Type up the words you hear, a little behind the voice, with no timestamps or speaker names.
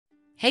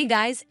Hey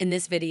guys, in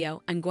this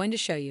video, I'm going to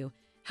show you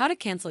how to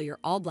cancel your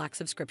AllBLK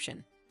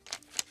subscription.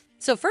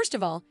 So first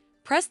of all,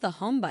 press the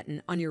home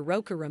button on your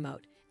Roku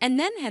remote and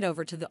then head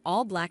over to the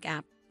AllBLK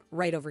app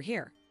right over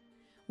here.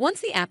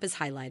 Once the app is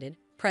highlighted,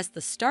 press the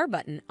star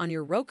button on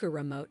your Roku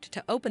remote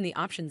to open the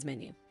options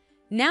menu.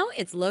 Now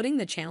it's loading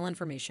the channel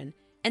information,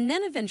 and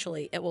then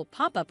eventually it will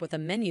pop up with a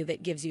menu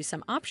that gives you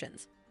some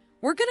options.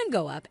 We're going to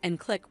go up and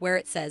click where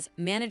it says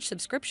Manage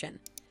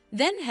Subscription,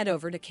 then head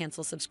over to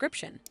Cancel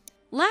Subscription.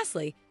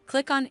 Lastly,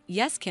 click on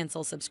Yes,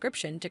 Cancel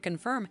Subscription to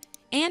confirm,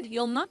 and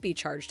you'll not be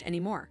charged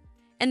anymore.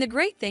 And the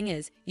great thing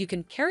is, you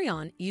can carry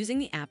on using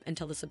the app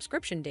until the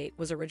subscription date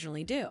was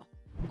originally due.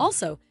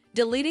 Also,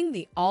 deleting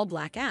the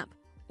AllBLK app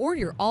or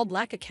your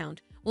AllBLK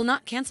account will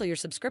not cancel your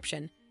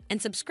subscription,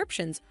 and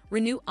subscriptions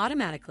renew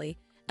automatically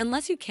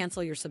unless you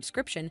cancel your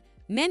subscription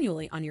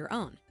manually on your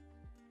own.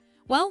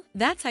 Well,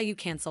 that's how you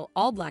cancel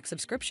AllBLK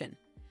subscription.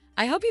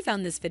 I hope you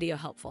found this video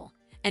helpful,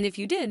 and if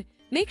you did,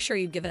 make sure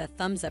you give it a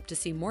thumbs up to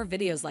see more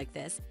videos like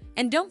this,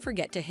 and don't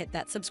forget to hit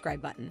that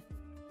subscribe button.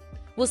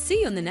 We'll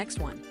see you in the next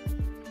one.